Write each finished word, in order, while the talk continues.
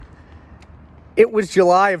It was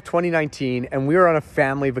July of 2019, and we were on a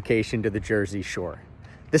family vacation to the Jersey Shore.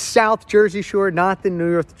 The South Jersey Shore, not the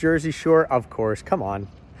North Jersey Shore, of course, come on.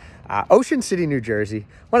 Ocean City, New Jersey,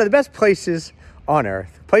 one of the best places on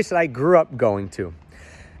earth, a place that I grew up going to.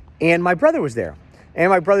 And my brother was there. And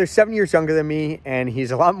my brother's 7 years younger than me, and he's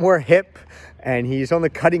a lot more hip, and he's on the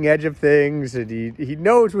cutting edge of things, and he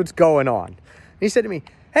knows what's going on. And he said to me,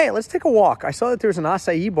 hey, let's take a walk. I saw that there was an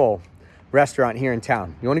acai bowl restaurant here in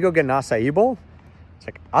town. You want to go get an acai bowl? It's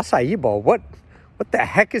like, acai bowl? What the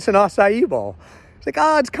heck is an acai bowl? It's like,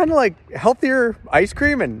 it's kind of like healthier ice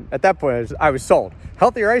cream. And at that point, I was sold.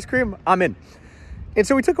 Healthier ice cream, I'm in. And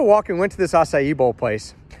so we took a walk and went to this acai bowl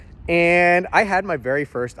place. And I had my very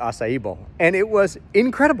first acai bowl. And it was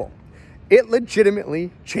incredible. It legitimately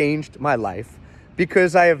changed my life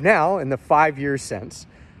because I have now, in the 5 years since,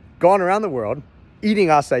 gone around the world eating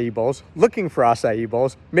acai bowls, looking for acai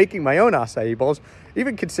bowls, making my own acai bowls,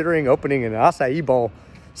 even considering opening an acai bowl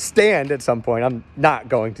stand at some point. I'm not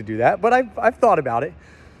going to do that, but I've thought about it.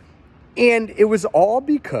 And it was all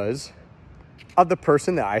because of the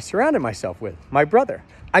person that I surrounded myself with, my brother.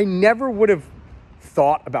 I never would have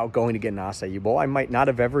thought about going to get an acai bowl. I might not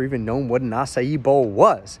have ever even known what an acai bowl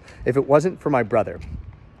was if it wasn't for my brother.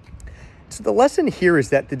 So the lesson here is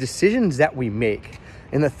that the decisions that we make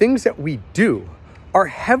and the things that we do are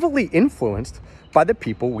heavily influenced by the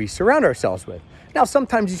people we surround ourselves with. Now,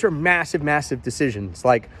 sometimes these are massive, massive decisions,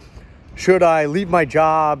 like, should I leave my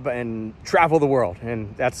job and travel the world?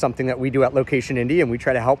 And that's something that we do at Location Indie, and we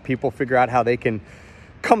try to help people figure out how they can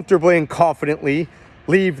comfortably and confidently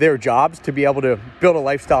leave their jobs to be able to build a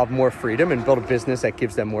lifestyle of more freedom and build a business that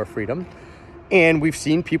gives them more freedom. And we've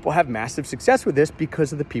seen people have massive success with this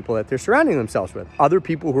because of the people that they're surrounding themselves with. Other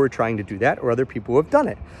people who are trying to do that or other people who have done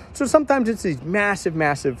it. So sometimes it's these massive,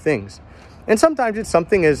 massive things. And sometimes it's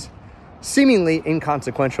something as seemingly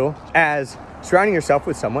inconsequential as surrounding yourself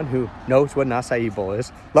with someone who knows what an acai bowl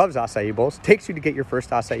is, loves acai bowls, takes you to get your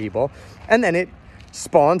first acai bowl, and then it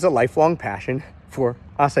spawns a lifelong passion for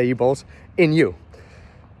acai bowls in you.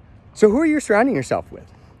 So who are you surrounding yourself with?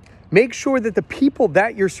 Make sure that the people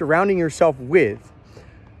that you're surrounding yourself with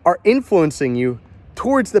are influencing you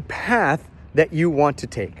towards the path that you want to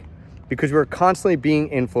take, because we're constantly being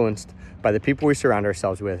influenced by the people we surround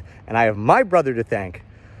ourselves with. And I have my brother to thank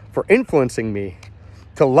for influencing me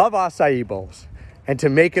to love acai bowls and to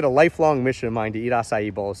make it a lifelong mission of mine to eat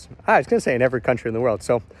acai bowls. I was going to say in every country in the world,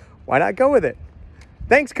 so why not go with it?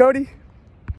 Thanks, Cody.